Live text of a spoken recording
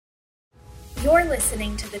You're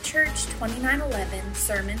listening to the Church 2911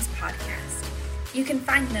 Sermons Podcast. You can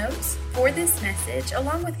find notes for this message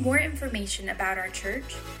along with more information about our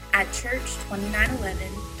church at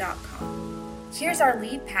church2911.com. Here's our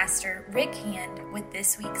lead pastor, Rick Hand, with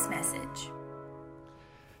this week's message.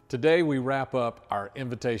 Today we wrap up our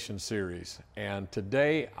invitation series, and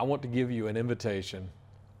today I want to give you an invitation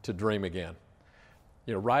to dream again.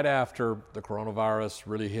 You know, right after the coronavirus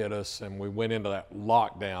really hit us and we went into that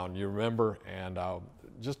lockdown, you remember, and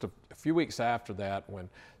just a few weeks after that, when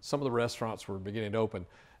some of the restaurants were beginning to open,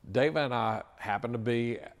 Dave and I happened to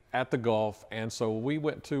be at the Gulf, and so we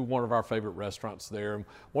went to one of our favorite restaurants there. And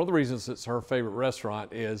one of the reasons it's her favorite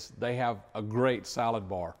restaurant is they have a great salad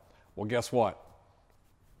bar. Well, guess what?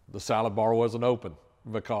 The salad bar wasn't open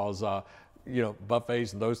because,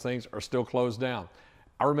 buffets and those things are still closed down.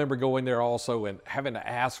 I remember going there also and having to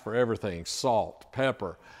ask for everything: salt,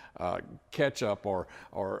 pepper, ketchup, or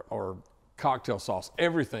cocktail sauce.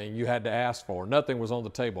 Everything you had to ask for. Nothing was on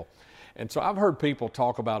the table. And so I've heard people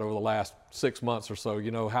talk about over the last 6 months or so,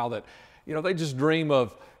 how that, they just dream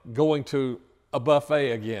of going to a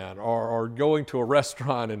buffet again, or going to a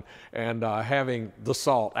restaurant and having the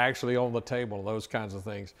salt actually on the table and those kinds of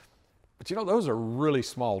things. But those are really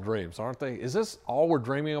small dreams, aren't they? Is this all we're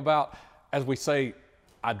dreaming about? As we say,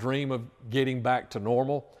 I dream of getting back to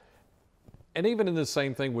normal. And even in the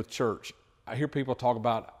same thing with church, I hear people talk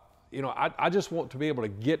about, I just want to be able to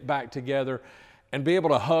get back together and be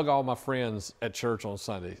able to hug all my friends at church on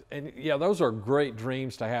Sundays. And yeah, those are great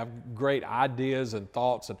dreams to have, great ideas and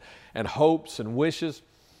thoughts and hopes and wishes.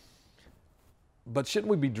 But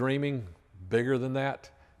shouldn't we be dreaming bigger than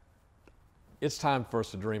that? It's time for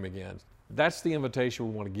us to dream again. That's the invitation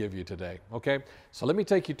we want to give you today, okay? So let me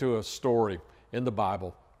take you to a story in the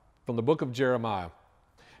Bible from the book of Jeremiah.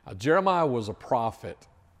 Jeremiah was a prophet.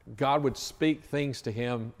 God would speak things to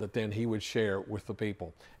him that then he would share with the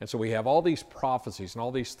people. And so we have all these prophecies and all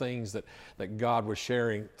these things that God was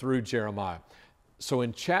sharing through Jeremiah. So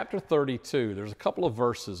in chapter 32, there's a couple of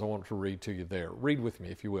verses I want to read to you there. Read with me,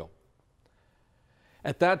 if you will.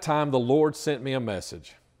 At that time, the Lord sent me a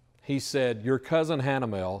message. He said, "Your cousin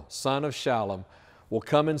Hanamel, son of Shallum, will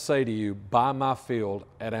come and say to you, 'Buy my field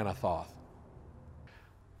at Anathoth.'"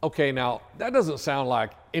 Okay, now that doesn't sound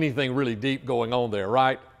like anything really deep going on there,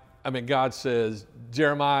 right? I mean, God says,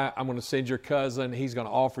 "Jeremiah, I'm going to send your cousin. He's going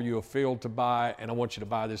to offer you a field to buy, and I want you to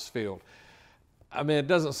buy this field." I mean, it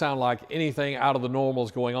doesn't sound like anything out of the normal is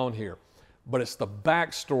going on here, but it's the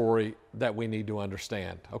backstory that we need to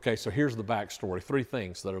understand. Okay, so here's the backstory, 3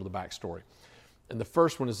 things that are the backstory. And the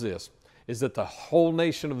first one is this, is that the whole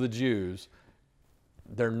nation of the Jews,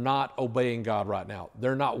 they're not obeying God right now.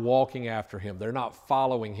 They're not walking after Him. They're not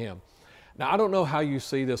following Him. Now, I don't know how you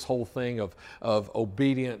see this whole thing of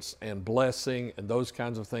obedience and blessing and those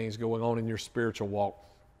kinds of things going on in your spiritual walk.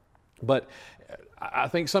 But I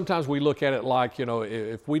think sometimes we look at it like,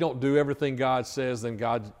 if we don't do everything God says, then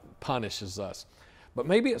God punishes us. But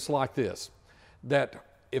maybe it's like this, that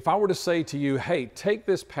if I were to say to you, hey, take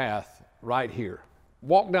this path right here,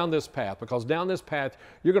 walk down this path, because down this path,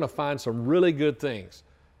 you're going to find some really good things.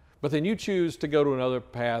 But then you choose to go to another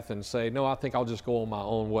path and say, no, I think I'll just go on my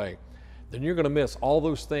own way. Then you're going to miss all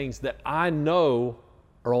those things that I know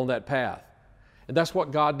are on that path. And that's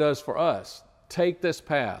what God does for us. Take this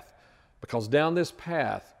path, because down this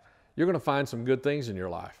path, you're going to find some good things in your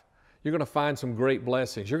life. You're going to find some great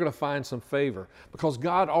blessings. You're going to find some favor, because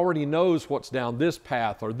God already knows what's down this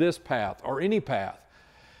path or any path.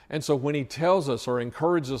 And so when He tells us or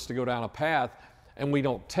encourages us to go down a path and we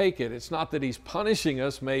don't take it, it's not that He's punishing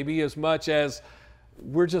us maybe as much as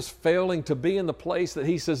we're just failing to be in the place that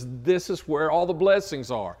He says this is where all the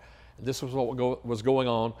blessings are. And this was what was going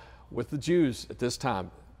on with the Jews at this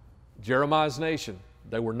time. Jeremiah's nation,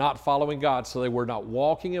 they were not following God, so they were not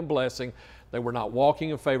walking in blessing. They were not walking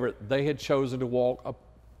in favor. They had chosen to walk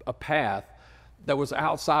a path that was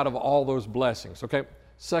outside of all those blessings. Okay,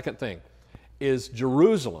 second thing is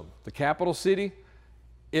Jerusalem, the capital city.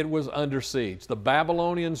 It was under siege. The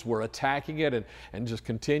Babylonians were attacking it and just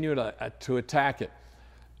continued to attack it.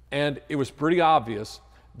 And it was pretty obvious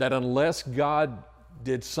that unless God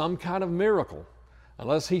did some kind of miracle,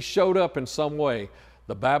 unless He showed up in some way,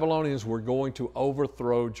 the Babylonians were going to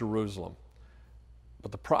overthrow Jerusalem.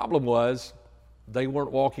 But the problem was they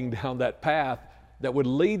weren't walking down that path that would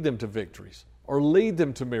lead them to victories or lead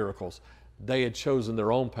them to miracles. They had chosen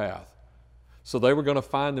their own path. So they were going to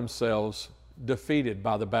find themselves defeated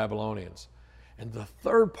by the Babylonians. And the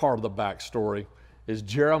third part of the backstory is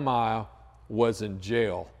Jeremiah was in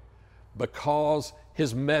jail because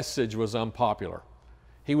his message was unpopular.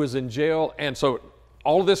 He was in jail, and so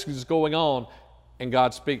all of this is going on, and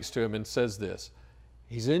God speaks to him and says this.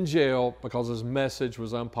 He's in jail because his message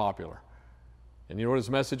was unpopular. And you know what his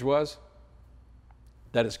message was?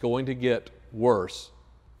 That it's going to get worse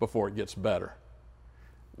before it gets better.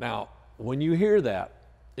 Now, when you hear that,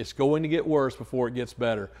 it's going to get worse before it gets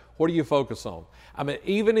better, what do you focus on? I mean,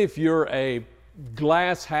 even if you're a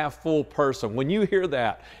glass half full person, when you hear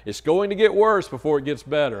that, it's going to get worse before it gets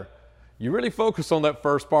better, you really focus on that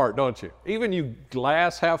first part, don't you? Even you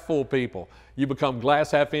glass half full people, you become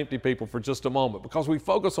glass half empty people for just a moment because we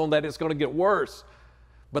focus on that it's going to get worse.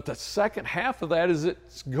 But the second half of that is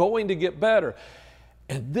it's going to get better.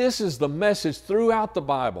 And this is the message throughout the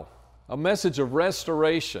Bible, a message of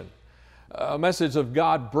restoration, a message of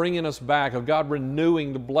God bringing us back, of God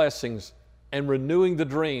renewing the blessings and renewing the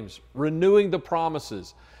dreams, renewing the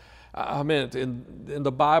promises. I mean, in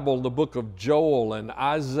the Bible, the book of Joel and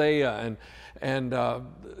Isaiah and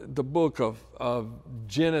the book of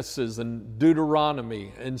Genesis and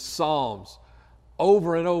Deuteronomy and Psalms,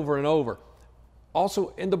 over and over and over.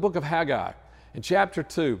 Also in the book of Haggai, in chapter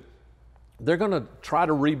 2, they're going to try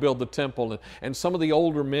to rebuild the temple. And some of the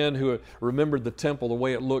older men who remembered the temple, the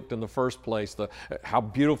way it looked in the first place, how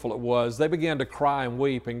beautiful it was, they began to cry and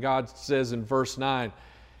weep. And God says in verse 9,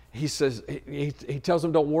 He says, he tells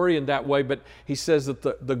them, don't worry in that way, but He says that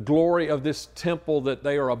the glory of this temple that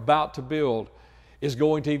they are about to build is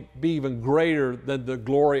going to be even greater than the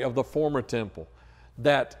glory of the former temple.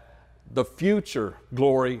 That the future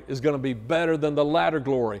glory is going to be better than the latter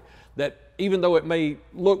glory. That even though it may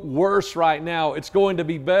look worse right now, it's going to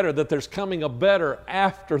be better, that there's coming a better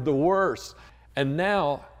after the worse. And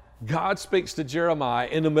now God speaks to Jeremiah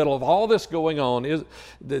in the middle of all this going on.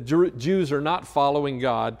 The Jews are not following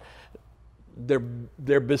God.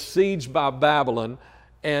 They're besieged by Babylon,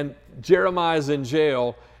 and Jeremiah's in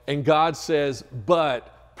jail, and God says,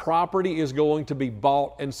 but property is going to be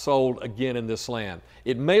bought and sold again in this land.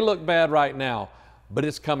 It may look bad right now, but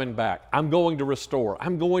it's coming back. I'm going to restore.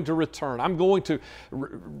 I'm going to return. I'm going to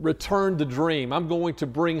return the dream. I'm going to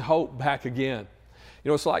bring hope back again. You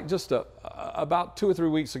know, it's like just about 2 or 3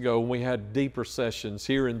 weeks ago when we had deeper sessions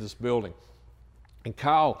here in this building. And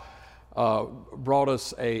Kyle brought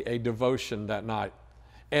us a devotion that night.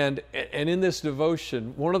 And in this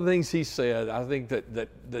devotion, one of the things he said, I think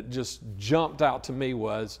that just jumped out to me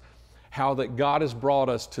was how that God has brought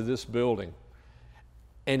us to this building.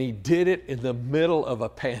 And He did it in the middle of a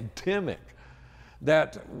pandemic.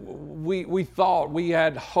 That we thought, we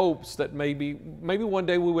had hopes that maybe one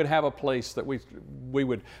day we would have a place that we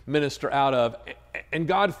would minister out of. And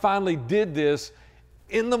God finally did this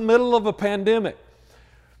in the middle of a pandemic.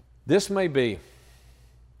 This may be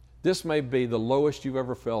the lowest you've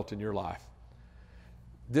ever felt in your life.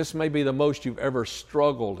 This may be the most you've ever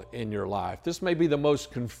struggled in your life. This may be the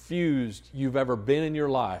most confused you've ever been in your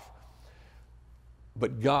life.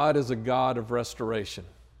 But God is a God of restoration.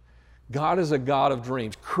 God is a God of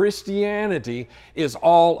dreams. Christianity is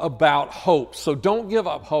all about hope. So don't give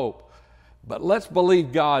up hope. But let's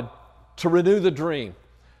believe God to renew the dream,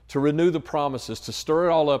 to renew the promises, to stir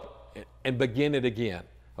it all up and begin it again.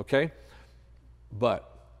 Okay? But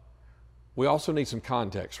we also need some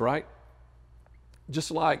context, right?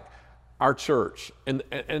 Just like our church and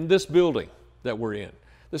this building that we're in,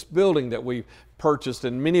 this building that we purchased,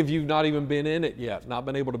 and many of you not even been in it yet, not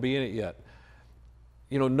been able to be in it yet.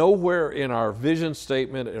 You know, nowhere in our vision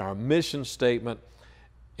statement, in our mission statement,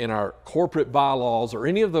 in our corporate bylaws, or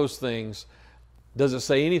any of those things does it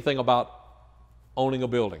say anything about owning a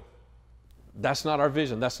building. That's not our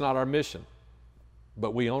vision. That's not our mission.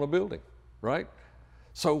 But we own a building, right?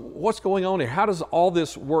 So what's going on here? How does all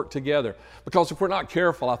this work together? Because if we're not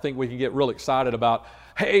careful, I think we can get real excited about,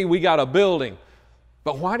 hey, we got a building.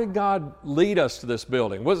 But why did God lead us to this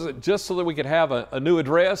building? Was it just so that we could have a new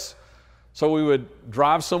address? So we would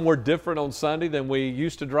drive somewhere different on Sunday than we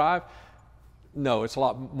used to drive? No, it's a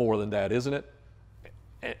lot more than that, isn't it?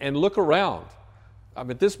 And look around. I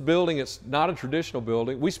mean, this building, it's not a traditional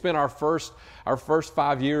building. We spent our first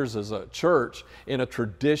 5 years as a church in a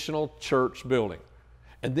traditional church building.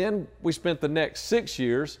 And then we spent the next 6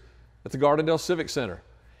 years at the Gardendale Civic Center.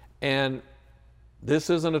 And this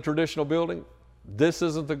isn't a traditional building. This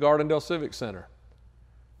isn't the Gardendale Civic Center.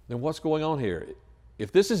 Then what's going on here?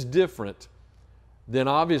 If this is different, then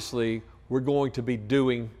obviously we're going to be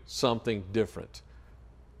doing something different.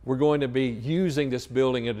 We're going to be using this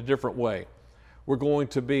building in a different way. We're going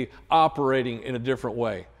to be operating in a different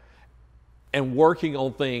way and working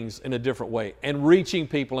on things in a different way and reaching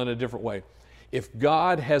people in a different way. If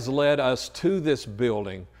God has led us to this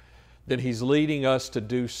building, then He's leading us to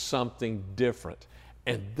do something different.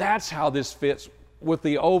 And that's how this fits with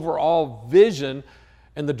the overall vision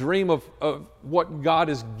and the dream of what God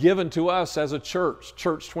has given to us as a church,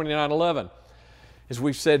 Church 2911, as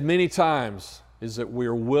we've said many times, is that we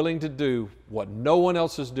are willing to do what no one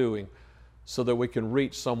else is doing so that we can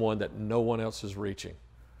reach someone that no one else is reaching.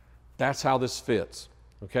 That's how this fits,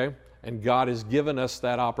 okay? And God has given us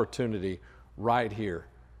that opportunity right here.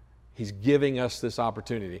 He's giving us this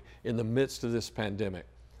opportunity in the midst of this pandemic.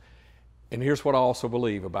 And here's what I also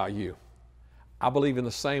believe about you. I believe in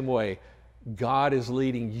the same way God is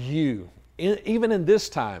leading you, even in this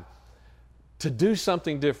time, to do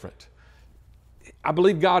something different. I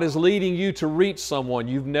believe God is leading you to reach someone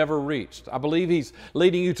you've never reached. I believe He's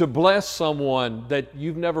leading you to bless someone that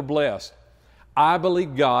you've never blessed. I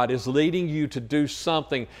believe God is leading you to do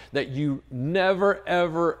something that you never,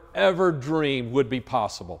 ever, ever dreamed would be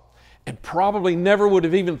possible, and probably never would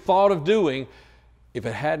have even thought of doing if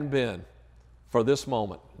it hadn't been for this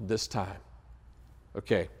moment, this time.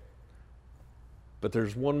 Okay. But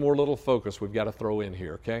there's one more little focus we've got to throw in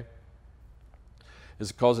here, okay?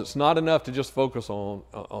 It's because it's not enough to just focus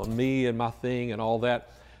on me and my thing and all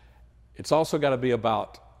that. It's also got to be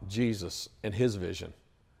about Jesus and His vision.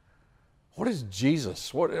 What is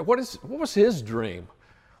Jesus? What was His dream?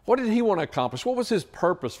 What did He want to accomplish? What was His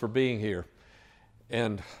purpose for being here?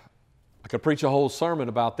 And I could preach a whole sermon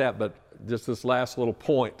about that, but just this last little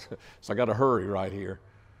point, so I got to hurry right here.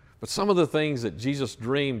 But some of the things that Jesus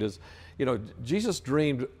dreamed is, Jesus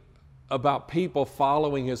dreamed about people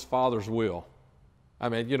following His Father's will. I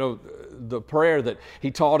mean, the prayer that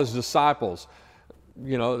He taught His disciples,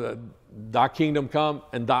 thy kingdom come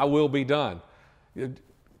and thy will be done.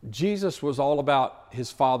 Jesus was all about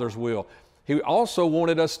His Father's will. He also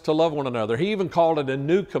wanted us to love one another. He even called it a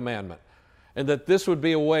new commandment, and that this would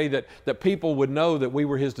be a way that people would know that we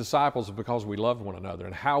were His disciples because we loved one another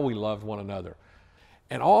and how we loved one another.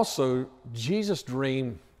 And also, Jesus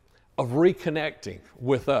dreamed of reconnecting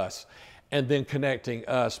with us and then connecting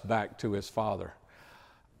us back to His Father.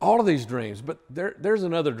 All of these dreams, but there's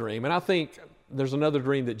another dream, and I think there's another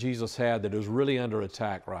dream that Jesus had that is really under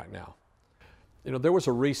attack right now. There was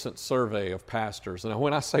a recent survey of pastors, and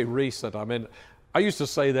when I say recent, I mean, I used to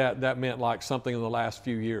say that meant like something in the last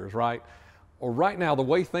few years, right? Or right now, the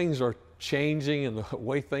way things are changing and the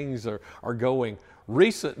way things are going,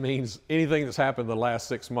 recent means anything that's happened in the last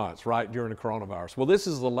 6 months, right, during the coronavirus. Well, this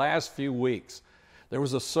is the last few weeks. There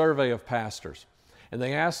was a survey of pastors, and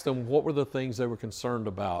they asked them what were the things they were concerned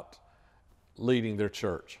about leading their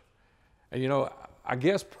church. And I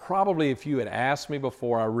guess probably if you had asked me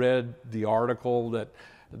before I read the article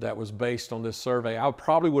that was based on this survey, I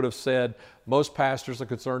probably would have said most pastors are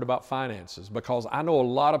concerned about finances, because I know a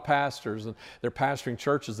lot of pastors and they're pastoring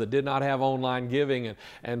churches that did not have online giving,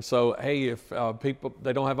 and so hey, if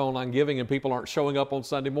they don't have online giving and people aren't showing up on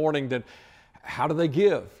Sunday morning, then how do they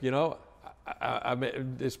give? I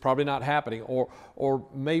mean, it's probably not happening, or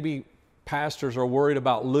maybe pastors are worried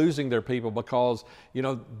about losing their people because,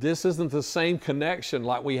 this isn't the same connection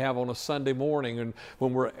like we have on a Sunday morning, and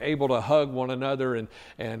when we're able to hug one another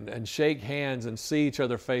and shake hands and see each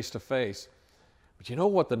other face to face. But you know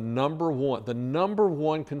what the number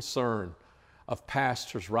one concern of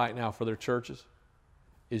pastors right now for their churches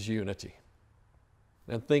is unity.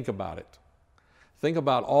 And think about it. Think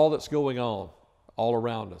about all that's going on all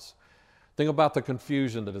around us. Think about the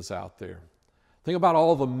confusion that is out there. Think about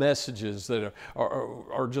all the messages that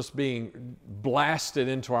are just being blasted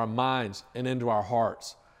into our minds and into our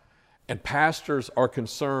hearts. And pastors are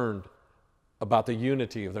concerned about the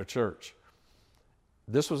unity of their church.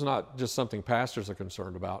 This was not just something pastors are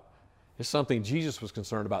concerned about. It's something Jesus was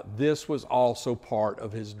concerned about. This was also part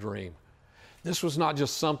of His dream. This was not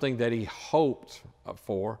just something that He hoped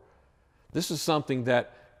for. This is something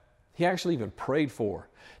that He actually even prayed for.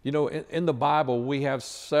 In the Bible, we have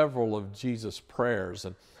several of Jesus' prayers,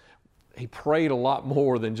 and He prayed a lot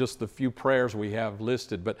more than just the few prayers we have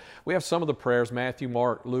listed. But we have some of the prayers, Matthew,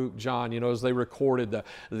 Mark, Luke, John, as they recorded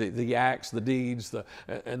the acts, the deeds,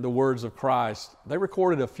 and the words of Christ. They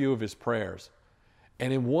recorded a few of His prayers.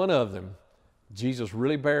 And in one of them, Jesus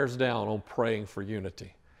really bears down on praying for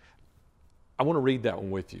unity. I want to read that one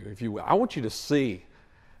with you, if you will. I want you to see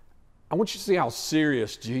how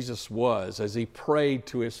serious Jesus was as He prayed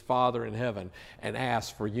to His Father in heaven and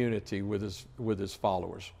asked for unity with His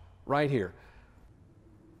followers. Right here.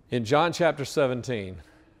 In John chapter 17,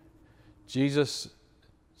 Jesus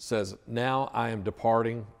says, "Now I am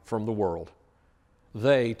departing from the world.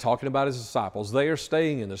 They," talking about His disciples, "they are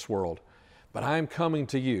staying in this world, but I am coming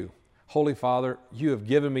to you. Holy Father, you have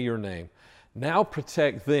given me your name. Now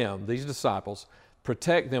protect them," these disciples,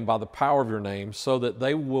 "protect them by the power of your name so that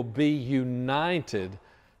they will be united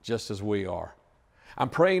just as we are." I'm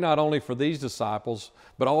praying not only for these disciples,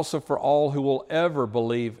 but also for all who will ever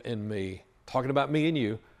believe in me, talking about me and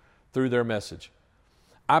you, through their message.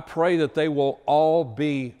 I pray that they will all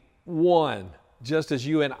be one, just as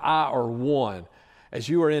you and I are one, as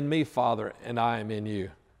you are in me, Father, and I am in you.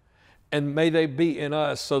 And may they be in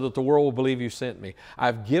us so that the world will believe you sent me.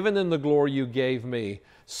 I've given them the glory you gave me,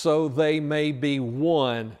 so they may be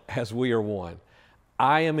one as we are one.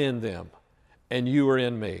 I am in them, and you are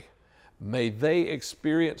in me. May they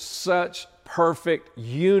experience such perfect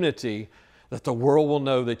unity that the world will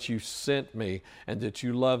know that you sent me and that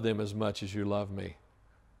you love them as much as you love me.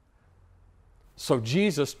 So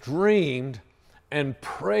Jesus dreamed and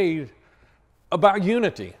prayed about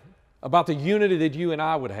unity, about the unity that you and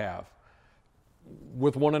I would have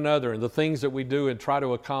with one another and the things that we do and try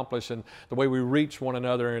to accomplish and the way we reach one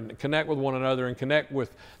another and connect with one another and connect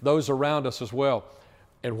with those around us as well.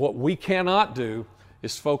 And what we cannot do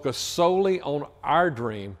is focus solely on our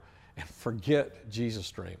dream and forget Jesus'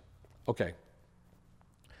 dream. Okay,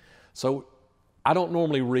 so I don't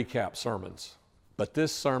normally recap sermons, but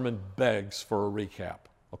this sermon begs for a recap,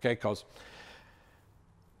 okay? Because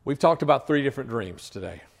we've talked about 3 different dreams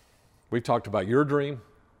today. We've talked about your dream,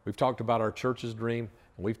 we've talked about our church's dream,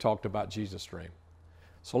 and we've talked about Jesus' dream.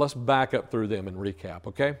 So let's back up through them and recap,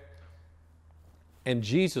 okay? And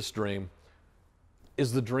Jesus' dream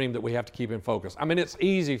is the dream that we have to keep in focus. I mean, it's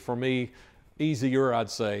easy for me, easier, I'd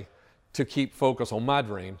say, to keep focus on my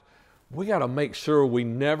dream. We got to make sure we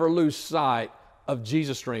never lose sight of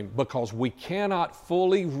Jesus' dream, because we cannot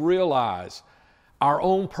fully realize our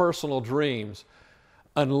own personal dreams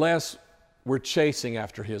unless we're chasing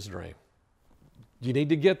after His dream. You need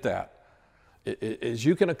to get that. Is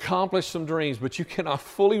you can accomplish some dreams, but you cannot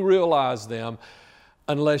fully realize them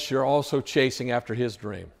unless you're also chasing after His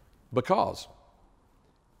dream, because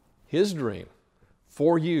His dream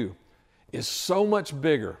for you is so much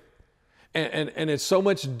bigger and it's so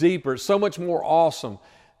much deeper, so much more awesome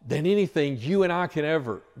than anything you and I can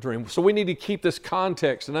ever dream. So we need to keep this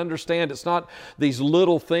context and understand it's not these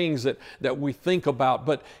little things that we think about,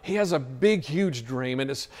 but He has a big, huge dream, and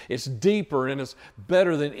it's deeper and it's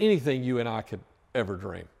better than anything you and I could ever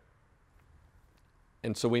dream.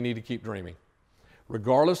 And so we need to keep dreaming.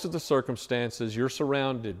 Regardless of the circumstances you're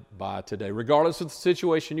surrounded by today, regardless of the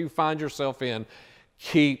situation you find yourself in,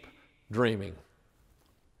 keep dreaming.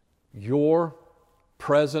 Your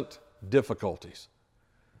present difficulties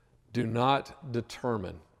do not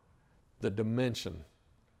determine the dimension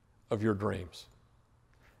of your dreams.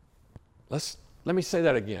 Let me say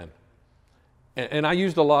that again. And I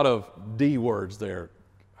used a lot of D words there,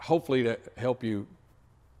 hopefully to help you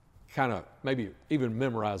kind of maybe even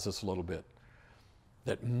memorize this a little bit.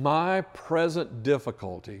 That my present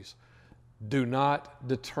difficulties do not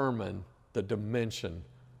determine the dimension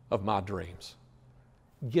of my dreams.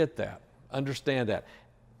 Get that, understand that.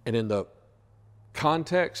 And in the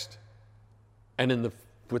context and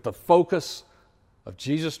with the focus of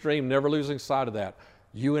Jesus' dream, never losing sight of that,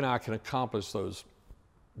 you and I can accomplish those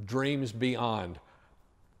dreams beyond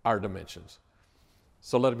our dimensions.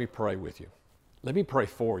 So let me pray with you. Let me pray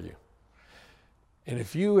for you. And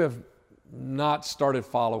if you have not started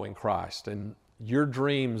following Christ and your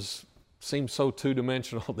dreams seem so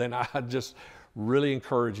two-dimensional, then I just really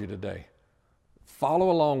encourage you today. Follow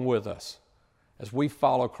along with us as we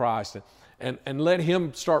follow Christ and let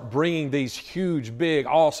Him start bringing these huge, big,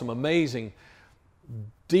 awesome, amazing,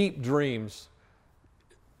 deep dreams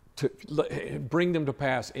to bring them to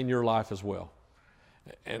pass in your life as well.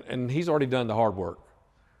 And He's already done the hard work.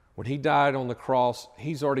 When He died on the cross,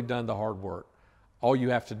 He's already done the hard work. All you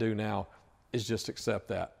have to do now is just accept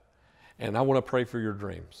that. And I want to pray for your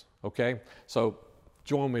dreams, okay? So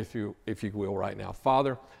join me if you will right now.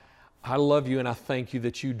 Father, I love you and I thank you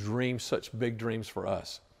that you dream such big dreams for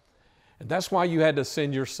us. And that's why you had to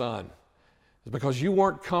send your Son. It's because you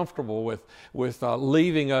weren't comfortable with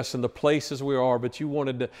leaving us in the places we are, but you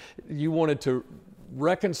wanted to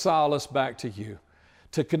reconcile us back to you,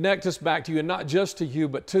 to connect us back to you, and not just to you,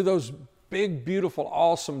 but to those big, beautiful,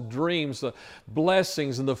 awesome dreams, the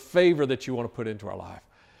blessings and the favor that you want to put into our life.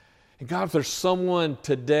 And God, if there's someone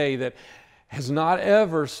today that has not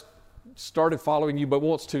ever started following you but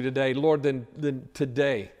wants to today, Lord, then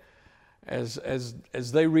today, as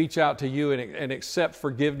they reach out to you and accept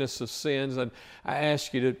forgiveness of sins, and I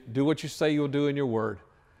ask you to do what you say you'll do in your word,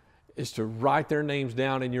 is to write their names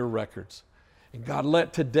down in your records. And God,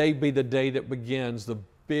 let today be the day that begins the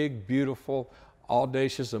big, beautiful,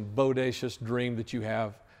 audacious and bodacious dream that you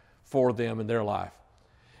have for them in their life.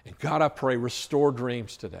 And God, I pray, restore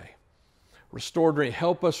dreams today. Restore dreams.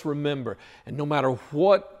 Help us remember. And no matter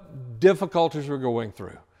what difficulties we're going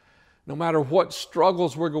through, No matter what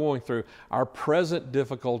struggles we're going through, our present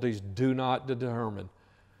difficulties do not determine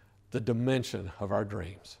the dimension of our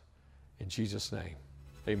dreams. In Jesus' name,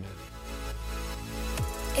 amen.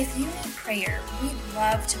 If you need prayer, we'd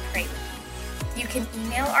love to pray with you. You can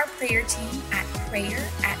email our prayer team at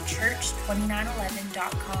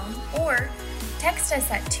prayer@church2911.com or text us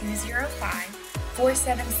at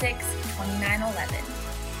 205-476-2911.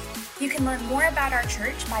 You can learn more about our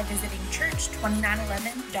church by visiting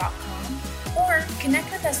church2911.com or connect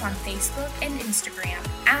with us on Facebook and Instagram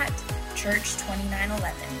at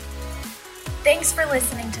church2911. Thanks for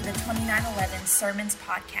listening to the 2911 Sermons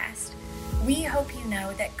podcast. We hope you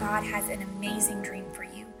know that God has an amazing dream for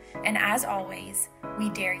you. And as always, we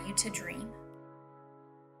dare you to dream.